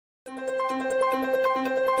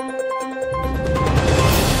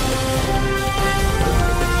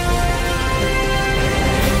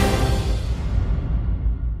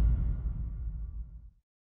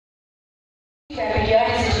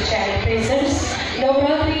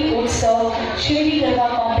મહોત્સવ શેરી ગરબા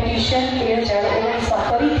કોમ્પિટિશન 2019માં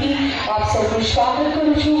ફરીથી આપ સૌનું સ્વાગત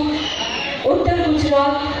કરું છું. ઉત્તર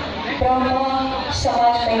ગુજરાત બ્રહ્મ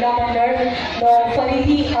સમાજ મહિલા મંડળનો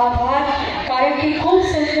ફરીથી આભાર, કારણ કે ખૂબ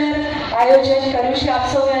સુંદર આયોજન કર્યું છે આપ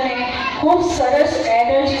સૌએ અને ખૂબ સરસ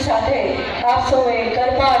એનર્જી સાથે આપ સૌએ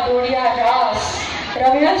ગરબા, દોડિયા, રાસ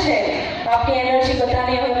રમ્યા છે. આપની એનર્જી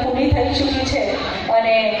બધાની હવે પૂરી થઈ ચૂકી છે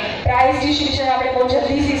અને પ્રાઇઝ ડિસ્ટ્રીબ્યુશન આપણે બહુ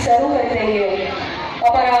જલ્દીથી શરૂ કરી દઈએ.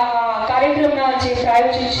 અમારા કાર્યક્રમના જે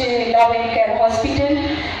પ્રાયોજક છે love and care hospital,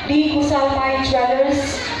 D કુશાલમાઈ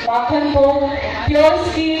jewellers, માખનપો, pure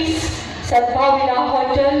skills, સદભાવ વિલા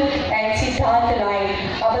હોટલ એન્ડ સિદ્ધાંત લાઈન,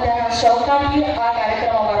 આ બધાના સહકારથી આ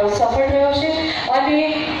કાર્યક્રમ અમારો સફળ રહ્યો છે. અને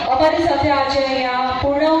અમારી સાથે આજે અહીંયા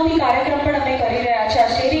પૂર્ણાહુતિ કાર્યક્રમ પણ અમે કરી રહ્યા છે આ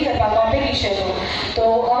શેરી ગરબા કોમ્પિટિશનનો. તો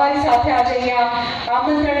અમારી સાથે આજે અહીંયા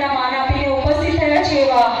આમંત્રણના માન આપીને ઉપસ્થિત થયા છે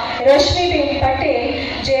એવા રશ્મિબેન પટેલ,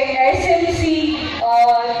 જે એસએમસી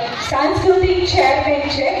સાંસ્કૃતિક ચેરમેન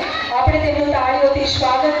છે. આપણે તેમનું તાળીઓથી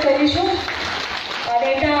સ્વાગત કરીશું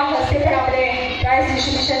અને એમના હસ્તે પણ આપણે પ્રાઇઝ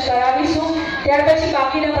ડિસ્ટ્રીબ્યુશન કરાવીશું. ત્યાર પછી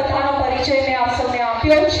બાકીના બધાનો પરિચય મેં આપ સૌને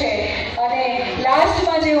આપ્યો છે. અને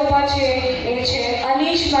લાસ્ટમાં જે ઊભા છે એ છે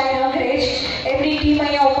અનીશભાઈ અંગ્રેજ. એમની ટીમ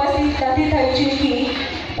અહીંયા ઉપસ્થિત નથી થઈ ચૂકી,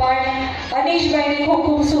 પણ અનીશભાઈને ખૂબ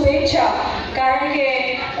ખૂબ શુભેચ્છા, કારણ કે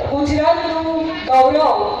ગુજરાતનું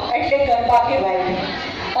ગૌરવ એટલે ગરબા કહેવાય.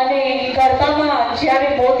 અને ગરબામાં જ્યારે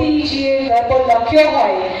મોદીજીએ ગરબો લખ્યો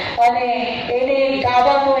હોય અને એને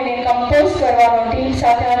ગાવાનો, એને કમ્પોઝ કરવાનો ટીમ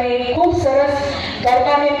સાથે અને ખૂબ સરસ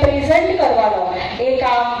ગરબાને પ્રેઝન્ટ કરવાનો એ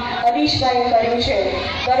કામ અનીશભાઈએ કર્યું છે.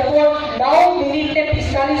 ગરબો 9 મિનિટ ને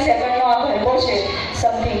 45 સેકન્ડનો આ ગરબો છે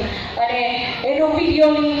સમથિંગ, અને એનો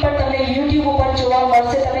વિડીયો લિંક પણ તમને યુટ્યુબ ઉપર જોવા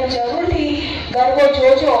મળશે. તમે જરૂરથી ગરબો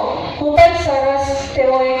જોજો, ખૂબ જ સરસ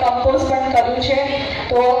તેઓએ કમ્પોઝ પણ કર્યું છે.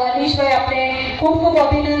 તો અનીશભાઈ, આપને ખૂબ ખૂબ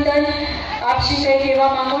અભિનંદન. આપ શ્રી કંઈ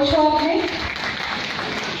કહેવા માંગો છો આપને?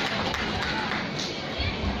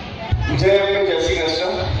 જય અંબે, જય શ્રી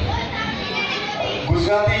કૃષ્ણ.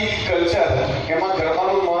 ગુજરાતી કલ્ચર એમાં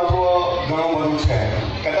ગરબાનું મહત્વ ઘણું બધું છે.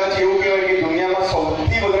 કદાચ એવું કહેવાય કે દુનિયામાં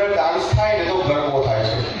સૌથી વધારે ડાન્સ થાય ને તો ગરબો થાય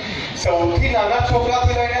છે. સૌથી નાના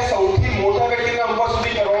છોકરાથી લઈને સૌથી મોટા વ્યક્તિના ઉપર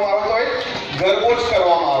સુધી કરવામાં આવે તો એ ગરબો જ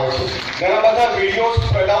કરવામાં આવે છે. ઘણા બધા વિડીયોઝ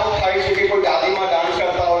પ્રડાઉટ થાય છે કે કોઈ દાદીમાં ડાન્સ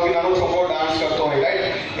કરતા હોય કે નાનો છોકરો ડાન્સ કરતો હોય, રાઈટ?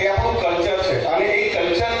 એ આપણું કલ્ચર છે અને એ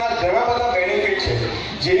કલ્ચરના ઘણા બધા બેનિફિટ છે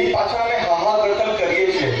જેની પાછળ અમે હાહાકર્તલ કરીએ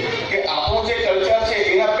છીએ કે આપણું જે કલ્ચર છે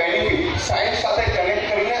એના બેનિફિટ સાયન્સ સાથે કનેક્ટ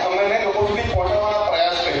કરીને અમે લોકો સુધી પહોંચાડવાના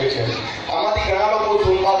પ્રયાસ કરીએ છીએ. આમાંથી ઘણા લોકો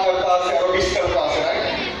ઝુંબા કરતા હશે, એરોબિક્સ કરતા હશે, રાઈટ?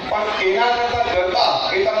 પણ એના કરતા ગરબા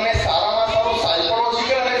એ તમને સારામાં સારું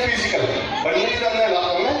સાયકોલોજીકલ અને ફિઝિકલ બંનેથી તમને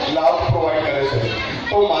લાભ પ્રોવાઈડ કરે છે.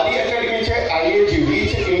 તો મારી એકેડમી છે આઈએજીવી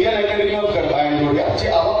છે, Indian academy of garba and દોડિયા, જે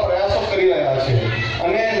આવા પ્રયાસો કરી રહ્યા છે.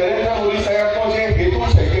 અને નરેન્દ્ર મોદી સાહેબનો જે હેતુ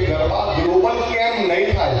છે કે ગરબા ગ્લોબલ કેમ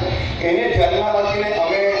નહીં થાય એને ધ્યાનમાં રાખીને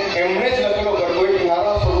અમે એમણે જ લખેલો ગરબો એક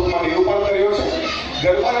નાના સ્વરૂપમાં નિરૂપણ કર્યો છે.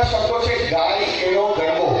 ગરબાના શબ્દો છે ગાય એનો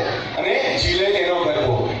ગરબો અને ઝીલે એનો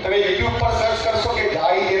ગરબો. તમે યુટ્યુબ પર સર્ચ કરશો કે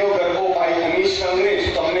ગાય એનો ગરબો બાય અનીશ અંગ્રેજ,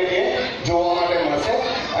 તમને એ જોવા માટે મળશે.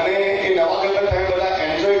 અને એ નવા ગરબા તમે બધા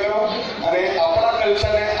એન્જોય કરો અને આપણા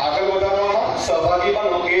કલ્ચરને આગળ વધારવામાં સહભાગી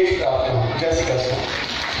બનો, એ જ પ્રાર્થના. જય શ્રી કૃષ્ણ.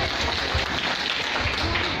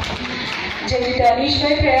 જે રીતે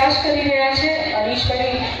અનીશભાઈ પ્રયાસ કરી રહ્યા છે,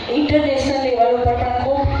 અનીશભાઈ ઇન્ટરનેશનલ લેવલ ઉપર પણ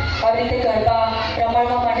ખૂબ આવી રીતે ગરબા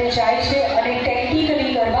રમાડવા માટે જાય છે અને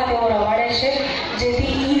ટેકનિકલી ગરબા તેઓ રમાડે છે,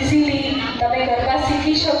 જેથી ઇઝીલી તમે ગરબા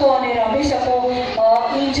શીખી શકો અને રમી શકો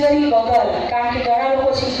ઇન્જરી વગર, કારણ કે ઘણા લોકો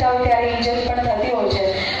શીખતા હોય ત્યારે ઇન્જરી પણ થતી હોય છે.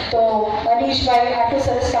 તો અનીશભાઈ આટલું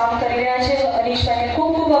સરસ કામ કરી રહ્યા છે. અનીશભાઈને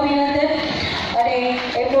ખૂબ ખૂબ અભિનંદન અને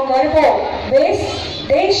એમનો ગરબો દેશ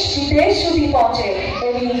વિદેશ સુધી પહોંચે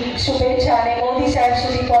એવી શુભેચ્છા અને મોદી સાહેબ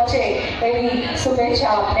સુધી પહોંચે એવી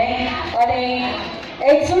શુભેચ્છા આપને. અને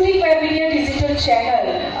એક્ઝોટિક વેબિનિયર ડિજિટલ ચેનલ,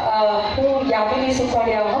 હું યામિની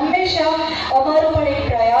સુખડિયા, હંમેશા અમારો પણ એક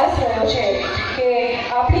પ્રયાસ રહ્યો છે કે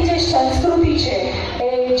આપણી જે સંસ્કૃતિ છે એ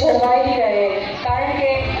જળવાઈ રહે, કારણ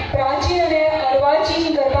કે પ્રાચીન અને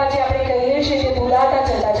અર્વાચીન ગરબા જે આપણે કહીએ છીએ તે ભૂલાતા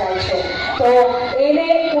જતા જાય છે. તો એને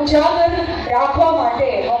ઉજાગર રાખવા માટે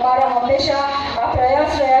અમારા હંમેશા આ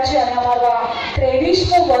પ્રયાસ રહ્યા છે. અને અમારું આ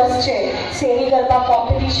 23મું વર્ષ છે શેરી ગરબા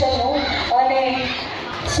કોમ્પિટિશનનું. અને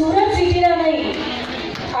સુરત સિટીના નહીં,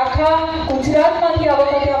 આખા ગુજરાતમાંથી આ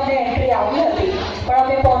વખતે અમને એન્ટ્રી આવી હતી, પણ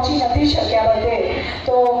અમે પહોંચી નથી શક્યા બધે.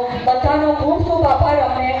 તો બધાનો ખૂબ ખૂબ આભાર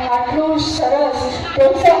અમને આટલું સરસ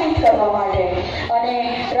પ્રોત્સાહિત કરવા માટે. અને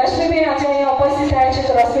રશ્મિબેન આજે અહીંયા ઉપસ્થિત થયા છે,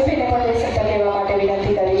 તો રશ્મિબેનને પણ 2 શબ્દ કહેવા માટે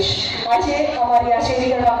વિનંતી કરીશ. આજે અમારી આ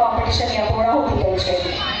શેરી ગરબા કોમ્પિટિશનની પૂર્ણાહુતિ થઈ છે.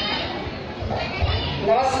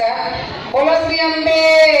 નમસ્કાર. બોલો શ્રી અંબે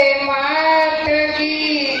માત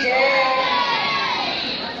કી જય.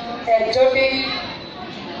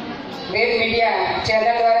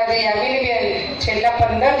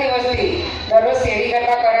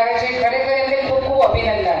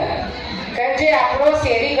 આપણો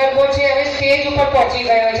શેરી ગરબો છે હવે સ્ટેજ ઉપર પહોંચી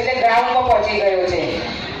ગયો છે એટલે ગ્રાઉન્ડમાં પહોંચી ગયો છે.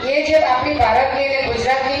 એ જે આપણી ભારતની અને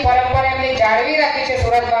ગુજરાતની પરંપરા એમને જાળવી રાખી છે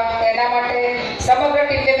સુરતમાં, એના માટે સમગ્ર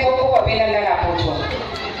ટીમને ખૂબ ખૂબ અભિનંદન આપું છું.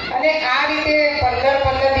 અને આ રીતે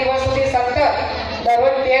 15 દિવસ સુધી સતત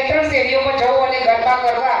દરરોજ 2-3 શેરીઓમાં જવું અને ગરબા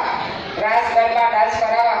કરવા, રાસ ગરબા ડાન્સ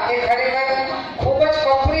કરાવવા એ ખરેખર ખૂબ જ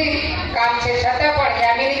કપરી કામ છે. છતાં પણ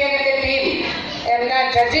યામિનીબેન અને ટીમ, એમના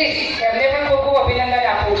જજીસ, એમને પણ ખૂબ ખૂબ અભિનંદન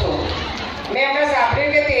આપું છું. મેં હમણાં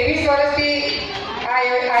સાંભળ્યું કે 23 વર્ષથી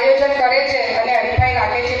આયોજન કરે છે અને હરીફાઈ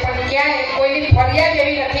રાખે છે, પણ ક્યાંય કોઈની ફરિયાદ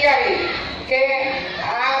એવી નથી આવી કે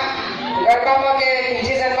આ ગરબામાં કે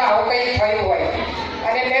મ્યુઝિશિયનમાં આવું કંઈ થયું હોય.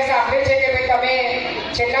 અને મેં સાંભળ્યું છે કે ભાઈ તમે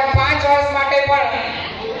છેલ્લા 5 વર્ષ માટે પણ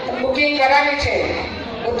બુકિંગ કરાવ્યું છે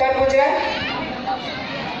ઉત્તર ગુજરાત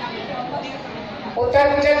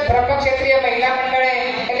બ્રહ્મક્ષત્રિય મહિલા મંડળે,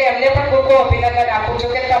 એટલે એમને પણ ખૂબ ખૂબ અભિનંદન આપું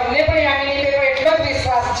છું કે તમને પણ યામિની પર એટલો જ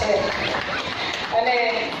વિશ્વાસ છે. અને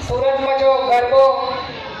સુરતમાં જો ગરબો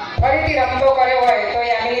ફરીથી રમતો કર્યો હોય તો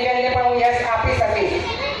યામિનીબેનને પણ હું યશ આપી શકીશ.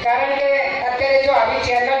 કારણ કે અત્યારે જો આવી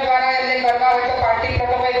ચેનલ દ્વારા એમને કરવા હોય તો પાર્ટી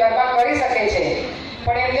પ્લોટોમાં ગરબા કરી શકે છે,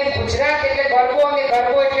 પણ એમને ગુજરાત એટલે ગરબો અને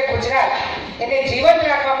ગરબો એટલે ગુજરાત એને જીવન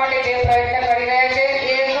રાખવા માટે જે પ્રયત્ન કરી રહ્યા છે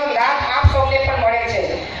એનો લાભ આપ સૌને પણ મળે છે.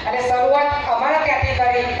 અને શરૂઆત અમારા ત્યાંથી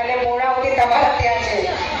કરી અને પૂર્ણાવતી તમારા ત્યાં છે.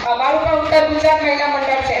 અમારું પણ ઉત્તર ગુજરાત મહિલા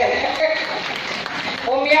મંડળ છે,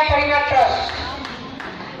 ઉમિયા પરિવાર ટ્રસ્ટ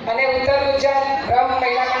અને ઉત્તર ગુજરાત બ્રહ્મ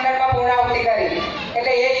મહિલા મંડળમાં પૂર્ણાવતી કરી,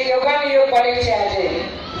 એટલે એક યોગાનુયોગ બન્યું છે. આજે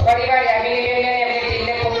ફરીવાર યામિનીબેન અને એમની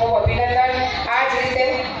ટીમને ખૂબ ખૂબ અભિનંદન. આ જ રીતે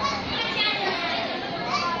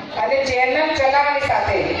અને ચેનલ ચલાવવાની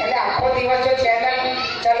સાથે, એટલે આખો દિવસ જો ચેનલ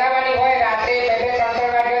ચલાવવાની હોય, રાત્રે 2-3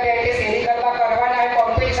 વાગ્યા શેરી ગરબા કરવાના હોય,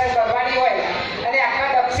 કોમ્પિટિશન કરવાની હોય અને આખા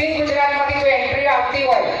દક્ષિણ ગુજરાતમાંથી જો એન્ટ્રી આવતી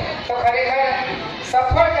હોય તો ખરેખર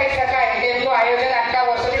સફળ કહી શકાય કે એમનું આયોજન આટલા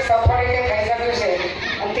વર્ષોથી સફળ રીતે થઈ શક્યું છે.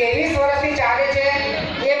 અને 23 વર્ષથી ચાલે છે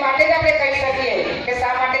એ માટે જ આપણે કહી શકીએ કે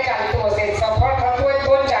શા માટે ચાલતું હશે. સફળ થતું હોય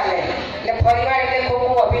તો જ ચાલે. એટલે ફરીવાર એમને ખૂબ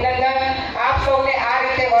ખૂબ અભિનંદન. આપ સૌને આ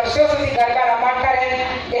રીતે વર્ષો સુધી ગરબા રમાડતા રહે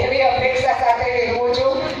એવી અપેક્ષા સાથે વિરમું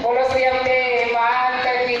છું. બોલો શ્રી અમને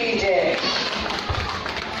માતા કી જય.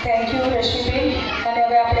 Thank you Rashmiben. અને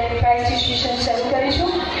હવે આપણે પ્રાઇઝ ડિસ્ટ્રીબ્યુશન શરૂ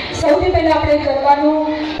કરીશું. સૌથી પહેલા આપણે ગરબાનું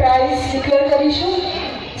પ્રાઇઝ ડિક્લેર કરીશું.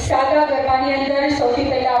 સાદા ગરબાની અંદર સૌથી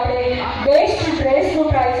પહેલા આપણે બેસ્ટ ડ્રેસનું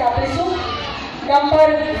પ્રાઇઝ આપીશું. નંબર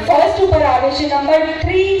ફર્સ્ટ ઉપર આવે છે નંબર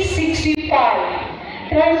 365,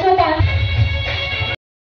 305.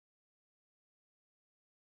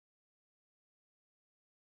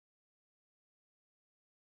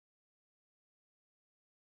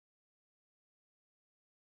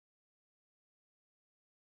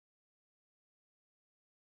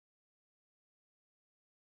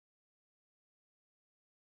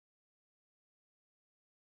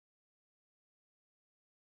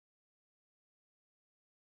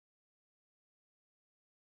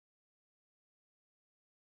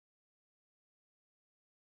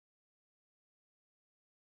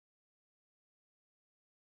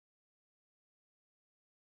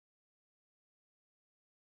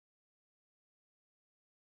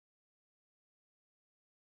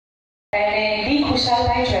 અને ડી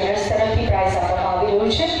ખુશાલભાઈ જ્વેલર્સ તરફથી પ્રાઇઝ આપવામાં આવી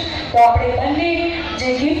રહ્યું છે. તો આપણે બંને જે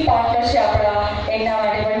ગિફ્ટ પાર્ટનર છે આપણા, એમના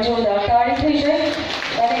માટે પણ જોરદાર તાળી થઈ જાય.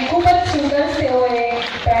 અને ખૂબ જ સુંદર તેઓએ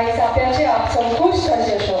પ્રાઇઝ આપ્યા છે. આપ સૌ ખુશ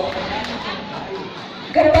થઈ જશો.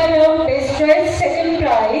 ગરબાનો best dress second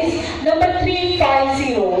prize number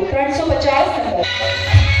 350, 350 number.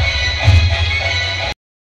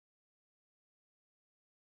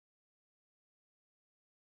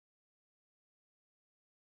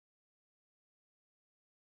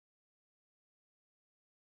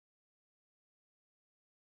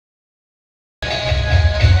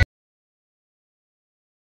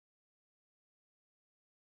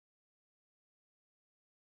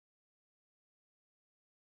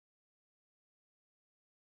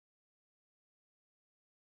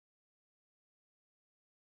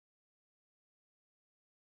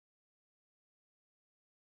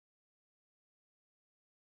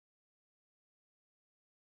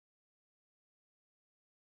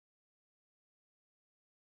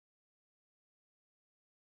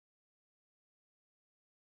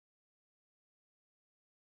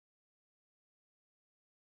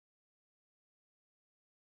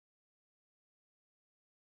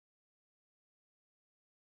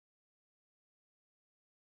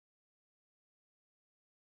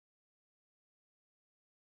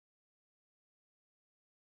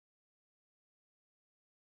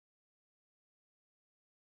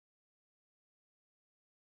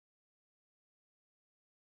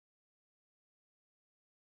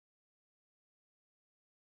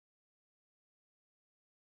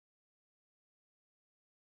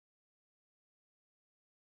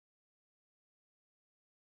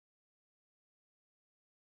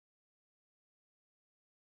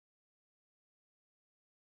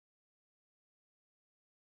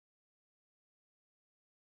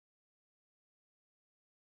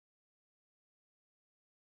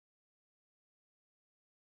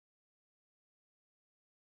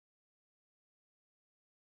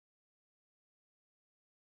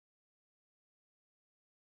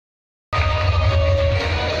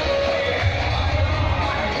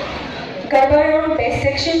 Garba round best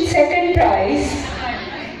section second prize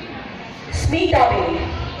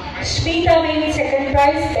Smita Main second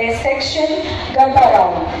prize best section Garba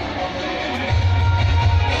round.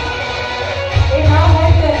 એ ના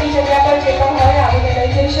હોય તો એની જગ્યા પર જે પણ હોય આવીને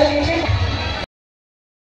લઈ જઈ શકે છે.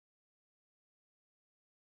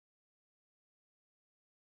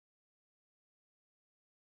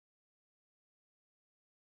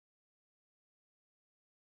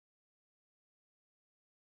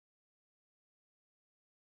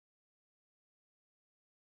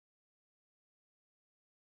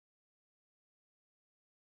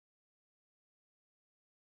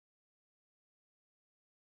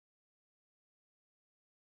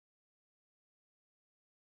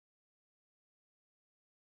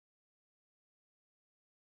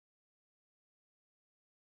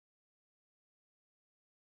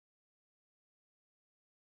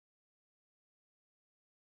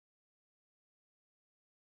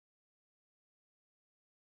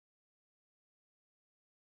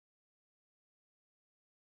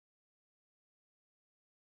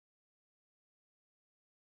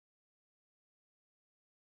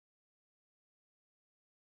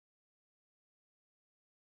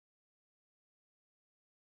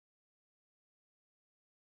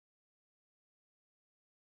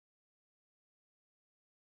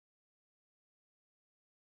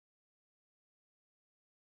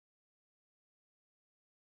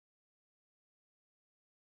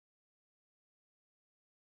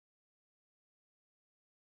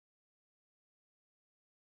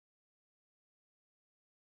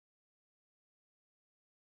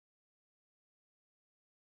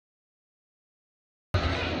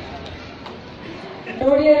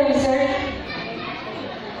 Dodier answer.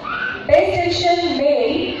 Best section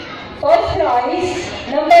male, first prize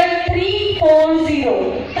number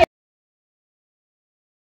 340.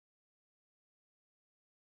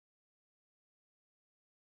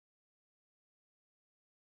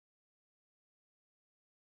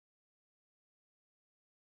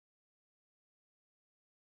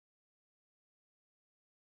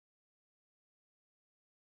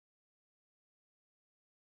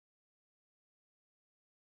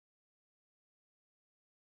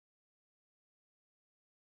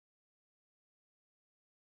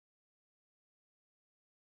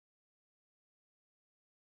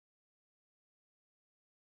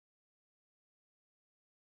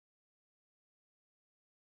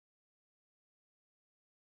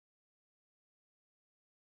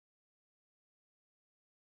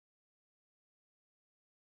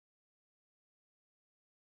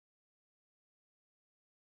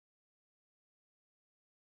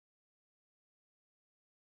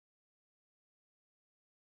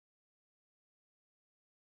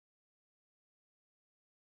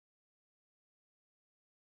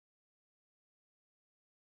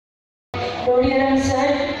 Dodier answer.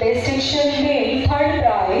 Best section male, third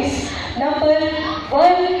prize number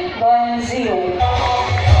 110.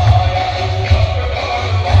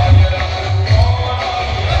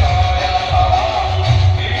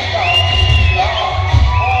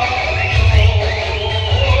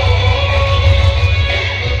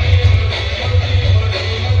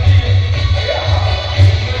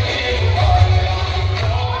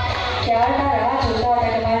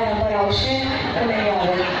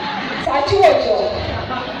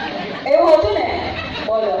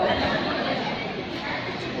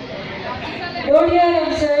 Dodier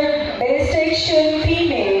answer. Best section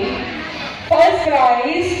female, first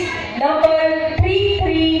prize number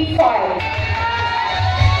 335.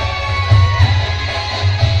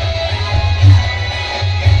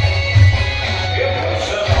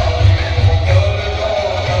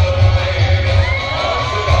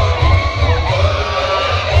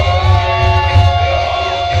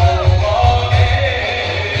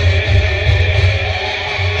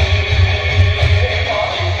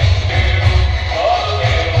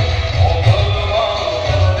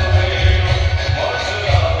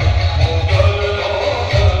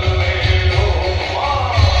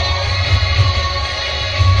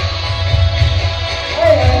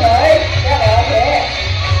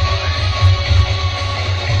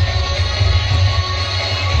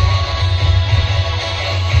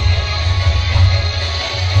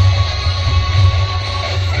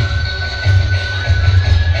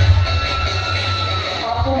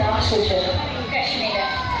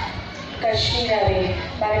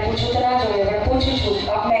 મારે પૂછવું તો ના જોઈએ પણ પૂછું છું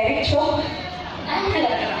આપ મેરિડ છો?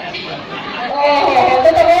 તો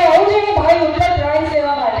તમે આવું છે કે ભાઈ ઉત્તર પ્રાઇઝ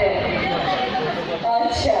લેવા માટે?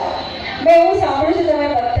 અચ્છા, મેં એવું સાંભળ્યું છે તમે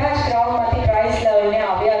બધા જ ગ્રાઉન્ડમાંથી પ્રાઇઝ લઈને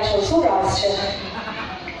આવ્યા છો. શું રાસ છે?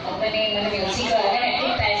 મને મ્યુઝિક આવે ને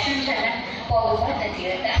એટલી પેશન છે ને, બહુ નથી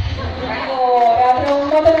રહેતા.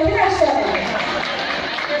 ઊંઘમાં તો નથી નાચતા ને?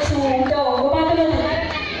 શું ઊંઘતા ઊંઘમાં તો નથી?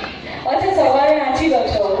 અચ્છા, સવારે નાચી ગયો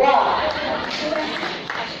છો, વાહ.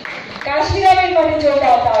 કાશ્મીરાબેન માટે જો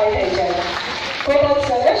ગાતા આવે થઈ જાય. ખૂબ જ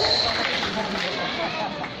સરસ.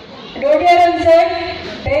 Dodier answer,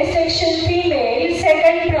 best section female,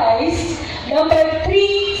 second prize, number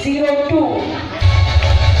 302.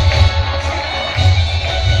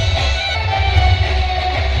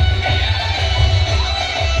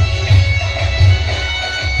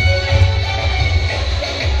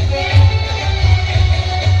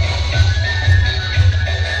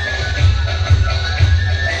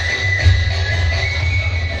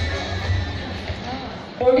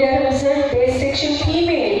 Dodier answer, best section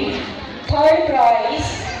female, third prize,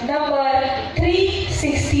 number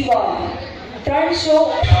 361. 300.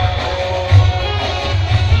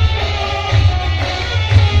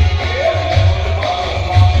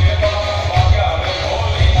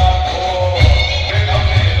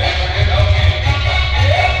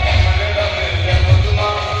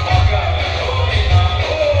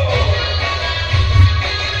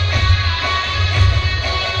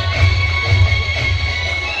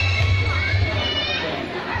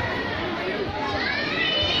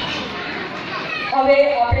 હવે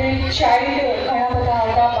આપણે ચાઇલ્ડ ઘણા બધા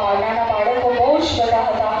હતા, નાના બાળકો બહુ જ બધા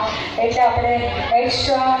હતા, એટલે આપણે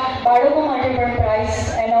એક્સ્ટ્રા બાળકો માટે પણ પ્રાઇઝ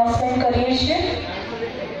એનાઉન્સમેન્ટ કરીએ છીએ.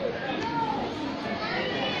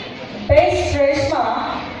 Best ડ્રેસમાં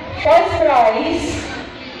first prize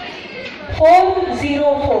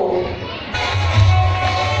 404.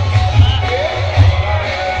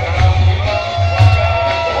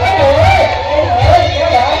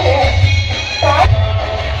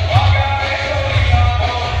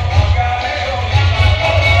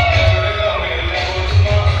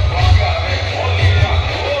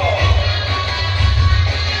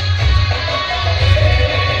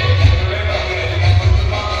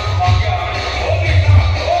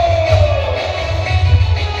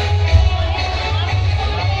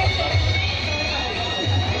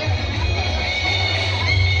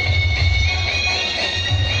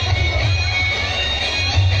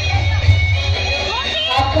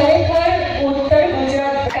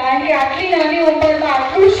 આટલી નાની ઉંમરમાં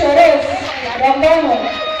આટલું સરસ રમવાનું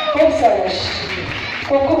ખૂબ સરસ.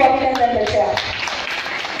 ખૂબ ખૂબ અભિનંદન બચ્ચા.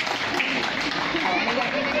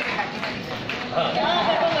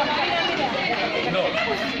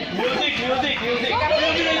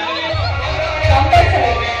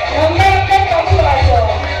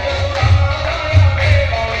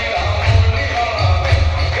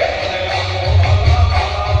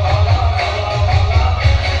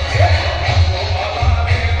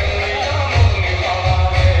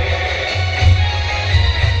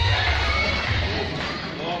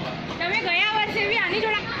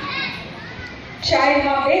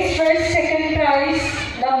 Childમાં best dress second prize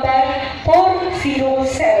number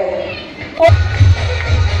 407.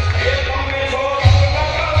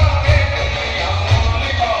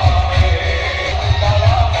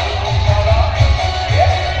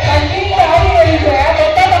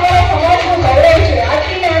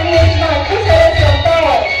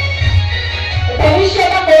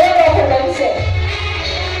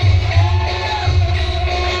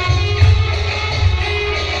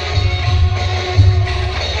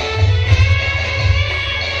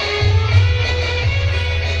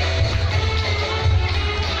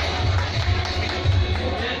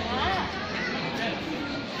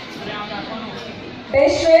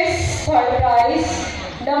 Best dress third prize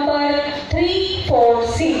number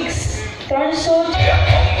 346. 300.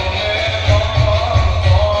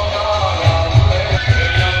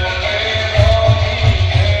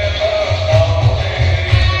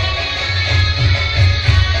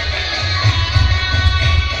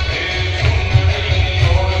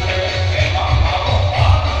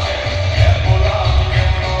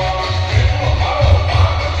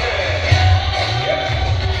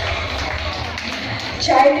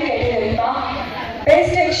 Child category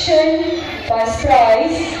best action first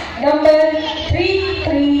prize number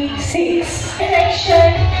 336.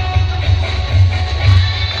 Action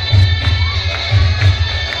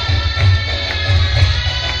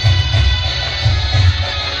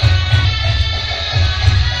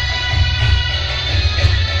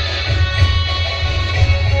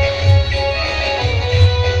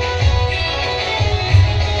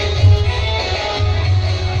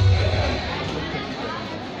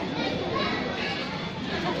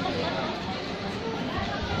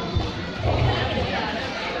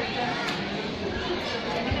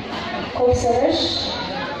ખૂબ સરસ.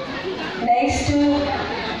 Next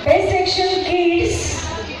best section kids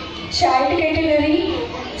child category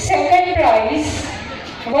second prize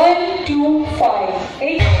 1, 2, 5,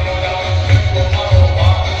 8.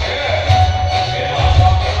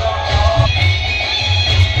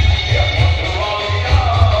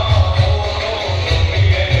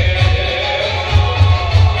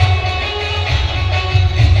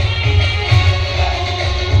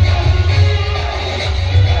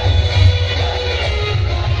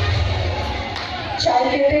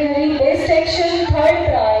 Child category best section third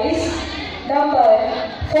prize number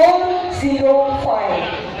 405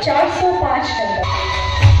 405 number.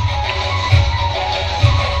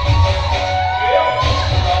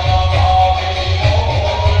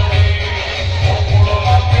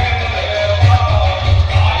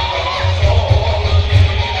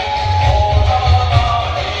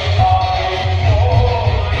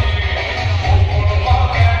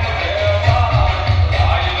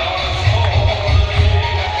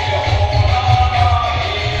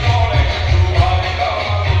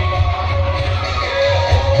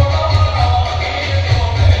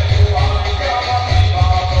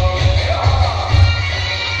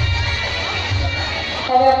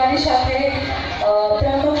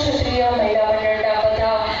 ब्रह्मक्षत्रिय महिला मंडळના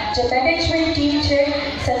બધા જે management team છે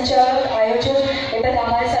સંચાલક આયોજક એ બધા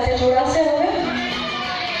અમારી સાથે જોડાશે હવે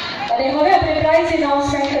અને હવે આપણે પ્રાઇઝ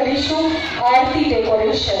એનાઉન્સમેન્ટ કરીશું આરતી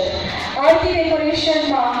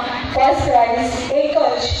ડેકોરેશનમાં ફર્સ્ટ પ્રાઇઝ એક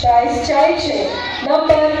જ પ્રાઇઝ જાય છે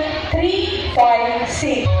નંબર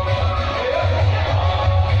 356.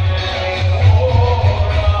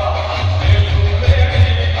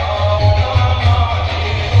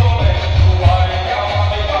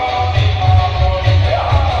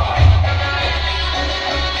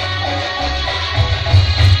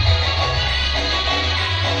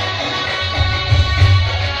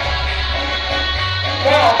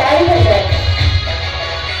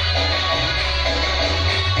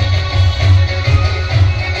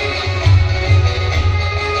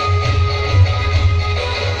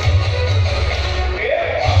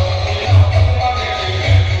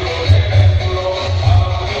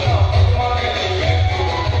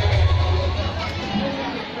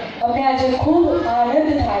 અમને આજે ખૂબ આનંદ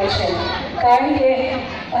થાય છે કારણ કે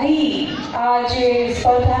અહીં આ જે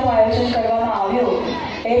સ્પર્ધાનું આયોજન કરવામાં આવ્યું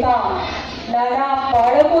એમાં નાના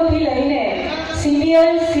બાળકોથી લઈને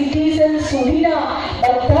સિનિયર સિટીઝન સુધીના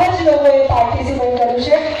બધા જ લોકોએ પાર્ટિસિપેટ કર્યું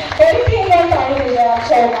છે. ફરીથી એકવાર તાળી થઈ ગયા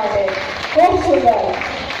સૌ માટે. ખૂબ સુંદર.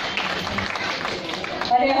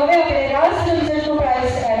 અને હવે આપણે રાસ રમઝટનું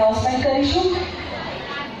પ્રાઇઝ એનાઉન્સમેન્ટ કરીશું.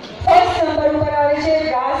 ફર્સ્ટ નંબર ઉપર આવે છે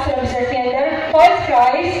રાસ રમઝટની અંદર ફર્સ્ટ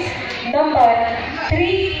પ્રાઇઝ નંબર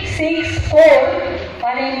 364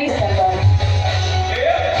 અને 20 number.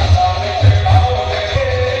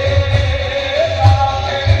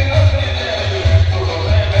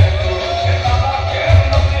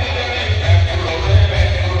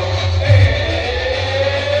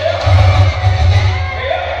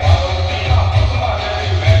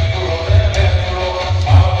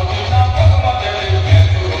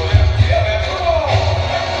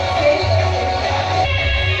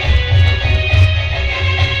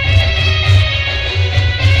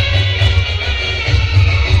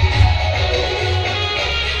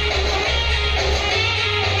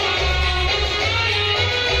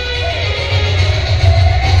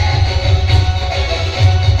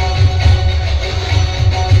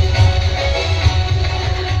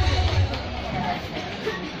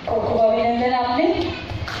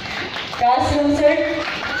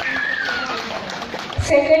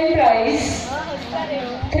 Second prize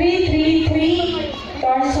 333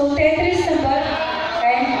 333 number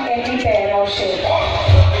and 80 pair આવશે.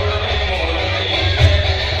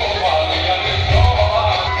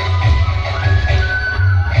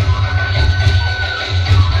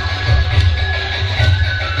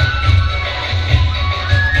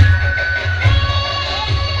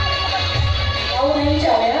 આવું નહીં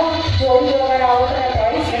ચાલે. જોડી વગર આવો તો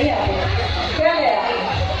પ્રાઇઝ નહીં આપે. ક્યાં ગયા?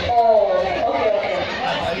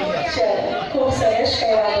 खूब सरस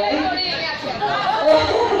कहेवाय.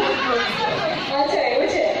 अच्छा એવું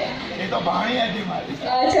છે. એ તો ભાણી હતી મારી.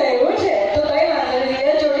 अच्छा એવું છે તો કઈ વાંધો નહીં. બે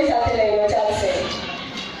જોડી સાથે લઈ લો ચાલશે.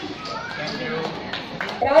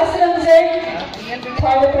 રાસ રમઝટ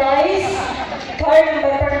થર્ડ પ્રાઇઝ થર્ડ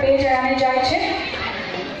નંબર પર બે જણાને જાય છે.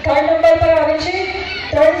 થર્ડ નંબર પર આવે છે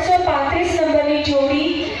 335 નંબરની જોડી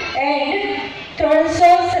એન્ડ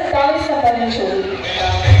 327 નંબરની જોડી.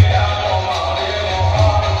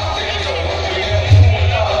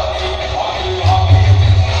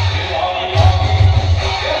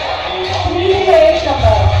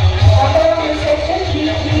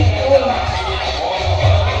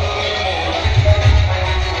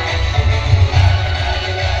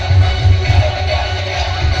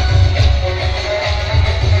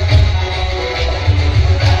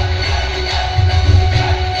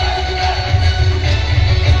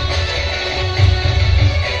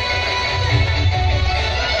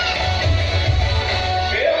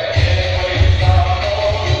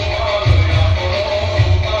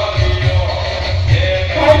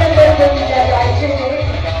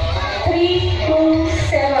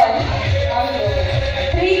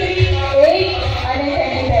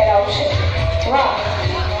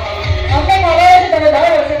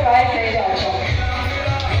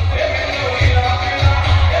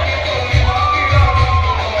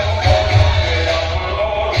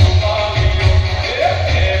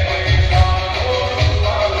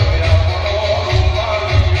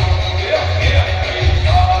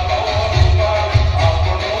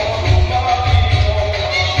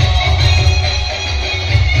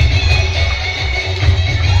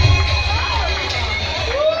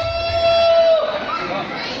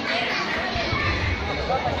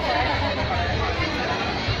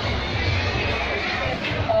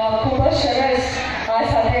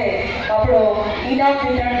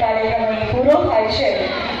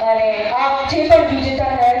 અને આપ જે પણ વિજેતા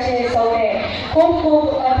થયા છે સૌને ખૂબ ખૂબ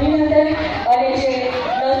અભિનંદન અને જે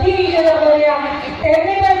નથી વિજેતા બન્યા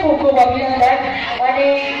તેમને પણ ખૂબ ખૂબ અભિનંદન અને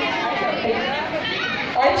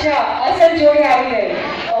અચ્છા અસલ જોડે આવી ગઈ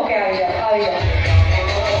ઓકે આવી જાઓ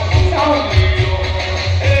સાઉન્ડ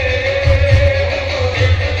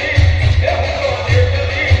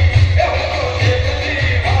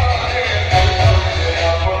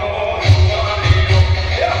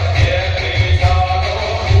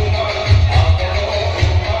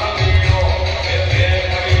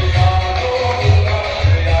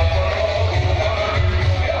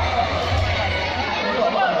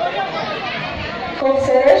ખૂબ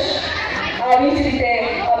સરસ આવી જ રીતે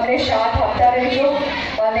અમને સાથ આપતા રહેજો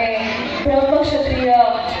અને બ્રહ્મક્ષત્રિય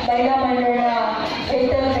મહિલા મંડળના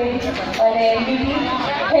હેતલબેન અને દીદી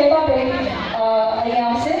હેમાબેન અહીંયા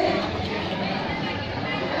આવશે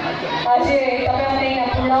આજે તમે અમને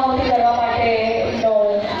અહીંયા પૂર્ણાહુતિ કરવા માટેનો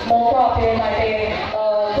મોકો આપ્યો માટે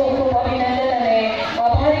ખૂબ ખૂબ અભિનંદન અને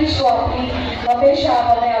આભારી છું આપની હંમેશા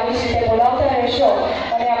આપણને આવી જ રીતે બોલાવતા રહેશો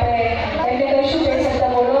અને આપણે એમને કહીશું બે શબ્દ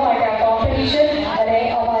બોલવા માટે આ કોમ્પિટિશન અને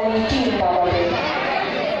અમારી ટીમ બાબતે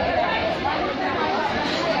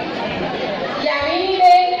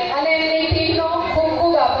યામિનીબેન અને એમની ટીમનો ખૂબ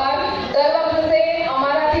ખૂબ આભાર. દર વખતે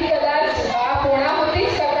અમારાથી કદાચ આ પૂર્ણાહુતિ જ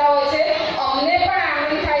કરતા હોય છે. અમને પણ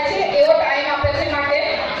આનંદ થાય છે એવો ટાઈમ આપે છે માટે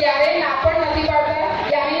ક્યારેય ના પણ નથી પાડતા.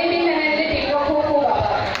 યામિનીબેન અને એમની ટીમનો ખૂબ ખૂબ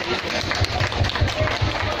આભાર.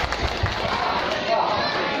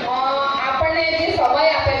 આપણને જે સમય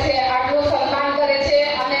આપે છે આટલું સન્માન કરે છે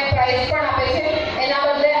અને પ્રાઇઝ પણ આપે છે એના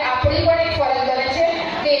બદલે આપણી પણ એક ફરજ બને છે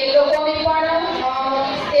કે એ લોકોની પણ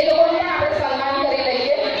આપણે સન્માન કરી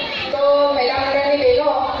લઈએ. તો મહિલા મંડળની બહેનો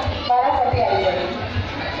મારા ફરતી આવી જાય.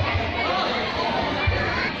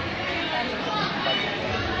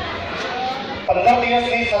 15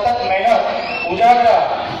 દિવસની સતત મહેનત ઉજાગરા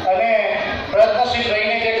અને પ્રયત્નશીલ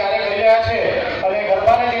રહીને જે કાર્ય કરી રહ્યા છે અને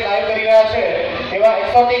ગરબાને જે લાઈવ કરી રહ્યા છે એવા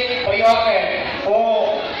એક્સોટિક પરિવારને હું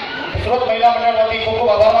સુરત મહિલા મંડળ વતી ખૂબ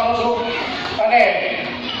ખૂબ આભાર માનું છું અને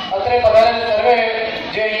અત્રે પધારેલ સર્વે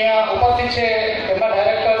જે અહીંયા ઉપસ્થિત છે એમના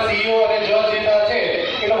ડાયરેક્ટર સીઈઓ અને જજ જે છે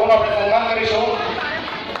એ લોકોનું આપણે સન્માન કરીશું.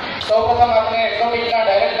 સૌપ્રથમ આપણે એક્સોટિકના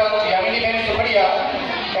ડાયરેક્ટર યામિનીબેન સુખડિયા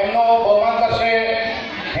એમનો બહુમાન કરશે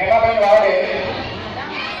હેમાબેન વાવડે.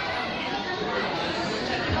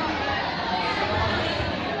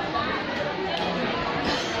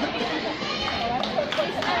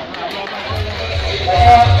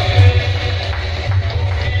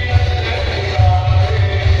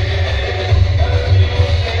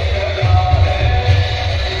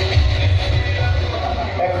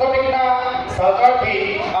 એક્સોટિકના સહકારથી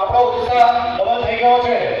આપણો ઉત્સાહ ડબલ થઈ ગયો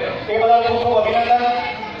છે એ બદલ ખૂબ ખૂબ અભિનંદન.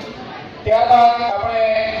 ત્યારબાદ આપણે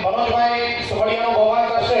મનોજભાઈ સુખડિયાનું બહુમાન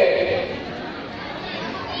કરશે.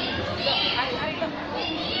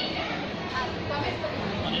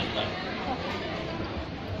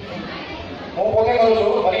 હું પોતે કરું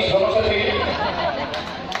છું હરીશ બ્રહ્મક્ષત્રી.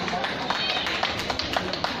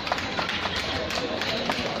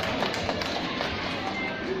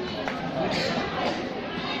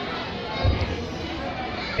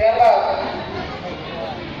 ત્યારબાદ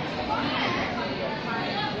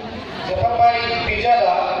જફરભાઈ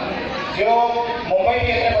પીજાદા જેઓ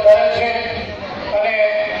મુંબઈથી અત્રે પધારેલ છે અને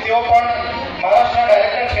તેઓ પણ મહારાષ્ટ્રના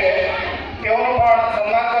ડાયરેક્ટર છે. તેઓનું પણ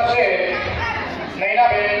સન્માન કરશે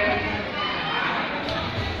નૈનાબેન.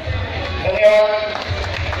 ધન્યવાદ.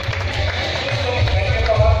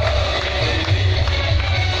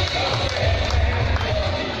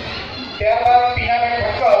 ત્યારબાદ પીનાબેન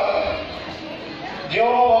ઠક્કર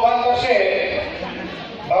જેઓનું બહુમાન કરશે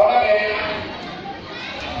ભાવનાબેન.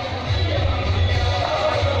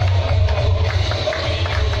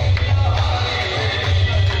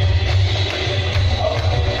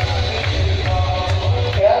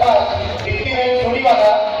 ત્યારબાદ દીપ્તિબેન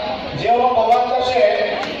સુડીવાલા જેઓનું બહુમાન કરશે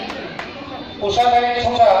ઉષાબેન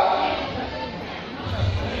છોટા.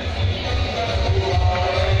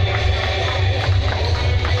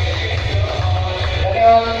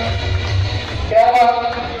 ધન્યવાદ. ત્યારબાદ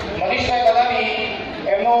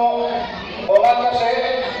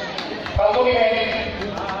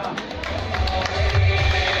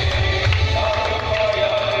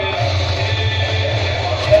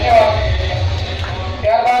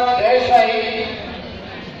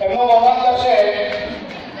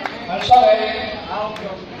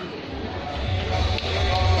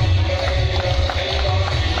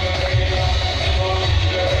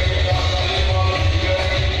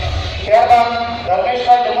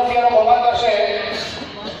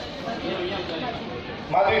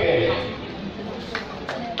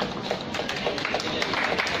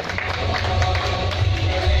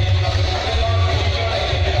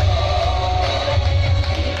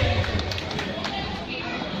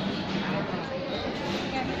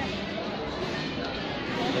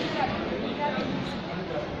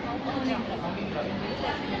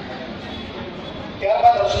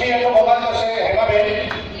રશ્મિબેનનો બહુમાન કરશે હેમાબેન.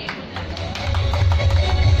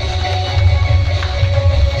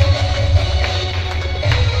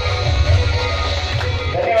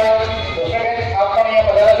 ધન્યવાદ. રશ્મિબેન આપ પણ અહીંયા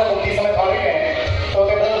પધાર્યા છો કિંમતી સમય ફાળવીને, તો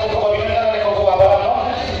તે બદલ ખૂબ ખૂબ અભિનંદન અને ખૂબ ખૂબ આભાર આપનો.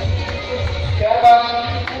 ત્યારબાદ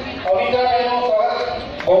અનિતાબેનનું સ્વાગત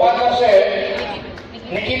બહુમાન કરશે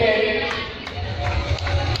નિકીબેન.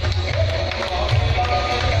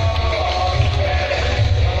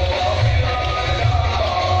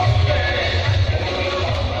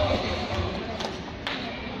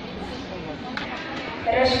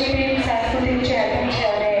 રશ્મિબેન સાંસ્કૃતિક ચેમ્પિયન છે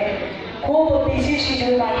અને ખૂબ બિઝી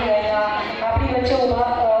શિડ્યુલમાંથી રહ્યા આપણી વચ્ચે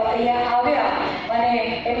અહીંયા આવ્યા અને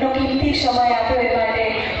એમનો કિંમતી સમય આપ્યો એ માટે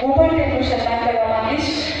હું પણ તેમનું સન્માન કરવા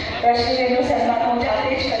માંગીશ. રશ્મિબેનનું સન્માન હું જાતે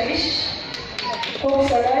જ કરીશ. ખૂબ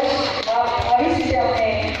સરસ. આવી જ રીતે આપણે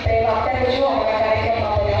પ્રેમ આપતા રહેજો, અમારા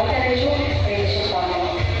કાર્યક્રમમાં બનાવતા રહેજો. એવી શુભકામનાઓ.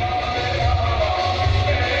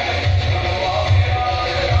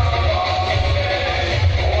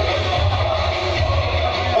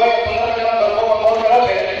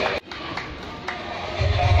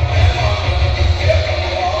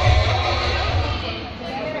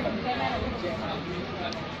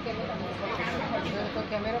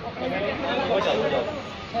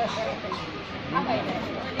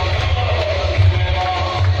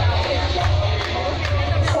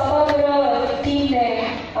 સમગ્ર ટીમને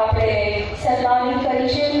આપણે સન્માનિત કરી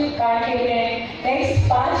છે, કારણ કે એમને નેક્સ્ટ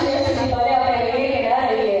 5 વર્ષ સુધી ભલે આપણે રહીએ કે ના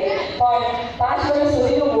રહીએ પણ 5 વર્ષ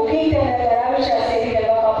સુધીનું બુકિંગ તેમણે કરાવ્યું છે આ શેરી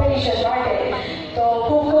ગરબા કોમ્પિટિશન માટે. તો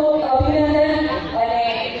ખૂબ ખૂબ અભિનંદન. અને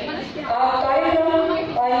આ કાર્યક્રમ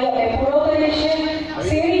અહીં અમે પૂરો કરીએ છીએ.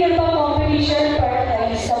 શેરી ગરબા કોમ્પિટિશન પણ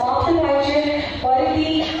અહીં સમાપ્ત થાય છે.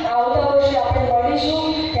 ફરીથી આવતા વર્ષે આપણે મળીશું.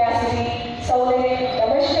 ત્યાં સુધી સૌને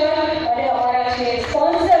નમસ્કાર અને અમારા જે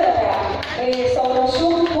સ્પોન્સર હતા એ સૌનો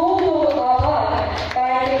ખૂબ ખૂબ આભાર,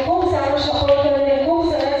 કારણ કે ખૂબ સારો સપોર્ટ કર્યો અને ખૂબ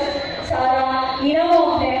સરસ સારા ઇનામો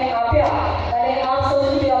અમને આપ્યા અને આપ સૌ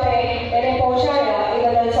સુધી અમે એને પહોંચાડ્યા એ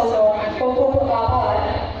બદલ સૌનો ખૂબ ખૂબ આભાર.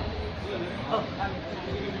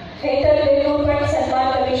 હેતલબેનનું પણ સન્માન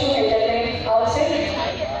કરીશું. હેતલબેન આવશે.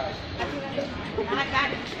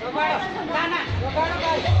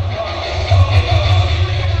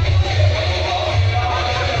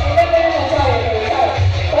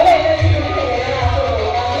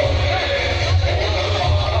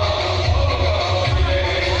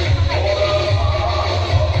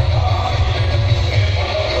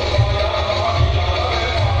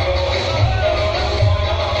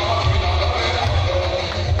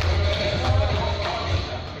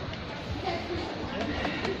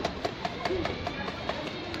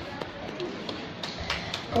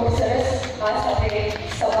 ખૂબ સરસ. આ સાથે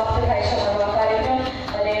સમાપ્ત થાય છે અમારો આ કાર્યક્રમ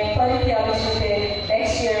અને ફરીથી આવીશું કે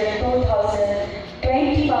નેક્સ્ટ યર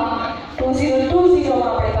 2020માં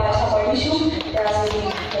આપણે પાછા મળીશું. ત્યાં સુધી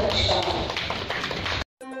નમસ્કાર.